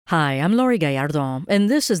Hi, I'm Laurie Gallardo, and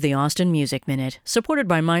this is the Austin Music Minute, supported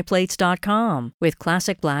by MyPlates.com with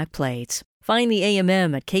classic black plates. Find the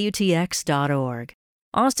AMM at KUTX.org.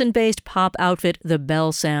 Austin-based pop outfit The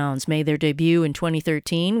Bell Sounds made their debut in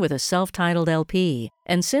 2013 with a self-titled LP,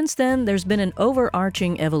 and since then there's been an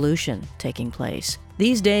overarching evolution taking place.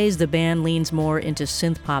 These days, the band leans more into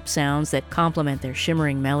synth-pop sounds that complement their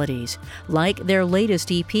shimmering melodies, like their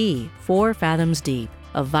latest EP, 4 Fathoms Deep,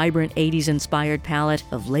 a vibrant 80s-inspired palette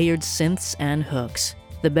of layered synths and hooks.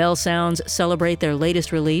 The Bell Sounds celebrate their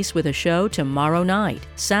latest release with a show tomorrow night,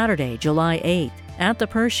 Saturday, July 8th, at the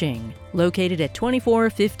Pershing, located at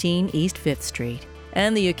 2415 East 5th Street.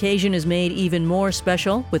 And the occasion is made even more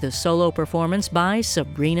special with a solo performance by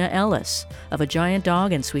Sabrina Ellis of A Giant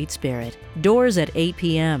Dog and Sweet Spirit. Doors at 8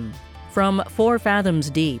 p.m. From 4 Fathoms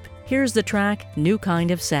Deep, here's the track New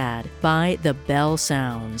Kind of Sad by The Bell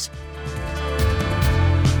Sounds.